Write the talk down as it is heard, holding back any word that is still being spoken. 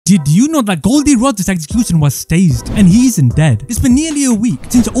Did you know that Goldie Roger's execution was staged and he isn't dead? It's been nearly a week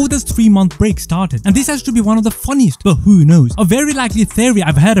since Oda's 3-month break started, and this has to be one of the funniest, but who knows, a very likely theory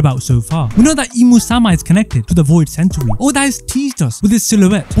I've heard about so far. We know that Imu-sama is connected to the Void Century. Oda has teased us with his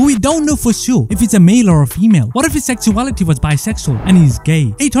silhouette, but we don't know for sure if it's a male or a female. What if his sexuality was bisexual and he's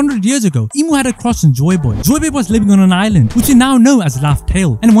gay? 800 years ago, Imu had a crush on Joy Boy. Joy Boy was living on an island, which we now know as Laugh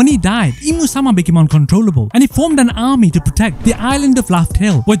Tale, and when he died, Imu-sama became uncontrollable, and he formed an army to protect the island of Laugh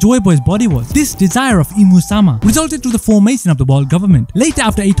Tale, where Joy Boy's body was. This desire of Imu-sama resulted to the formation of the world government. Later,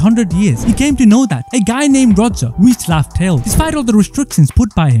 after 800 years, he came to know that a guy named Roger reached Laugh Tale despite all the restrictions put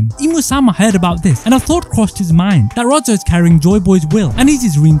by him. Imu-sama heard about this, and a thought crossed his mind that Roger is carrying Joy Boy's will and is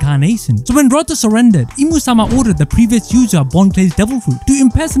his reincarnation. So when Roger surrendered, Imu-sama ordered the previous user of Bon Clay's devil fruit to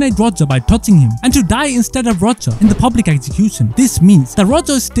impersonate Roger by touching him and to die instead of Roger in the public execution. This means that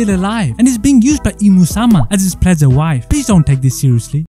Roger is still alive and is being used by Imu-sama as his pleasure wife. Please don't take this seriously.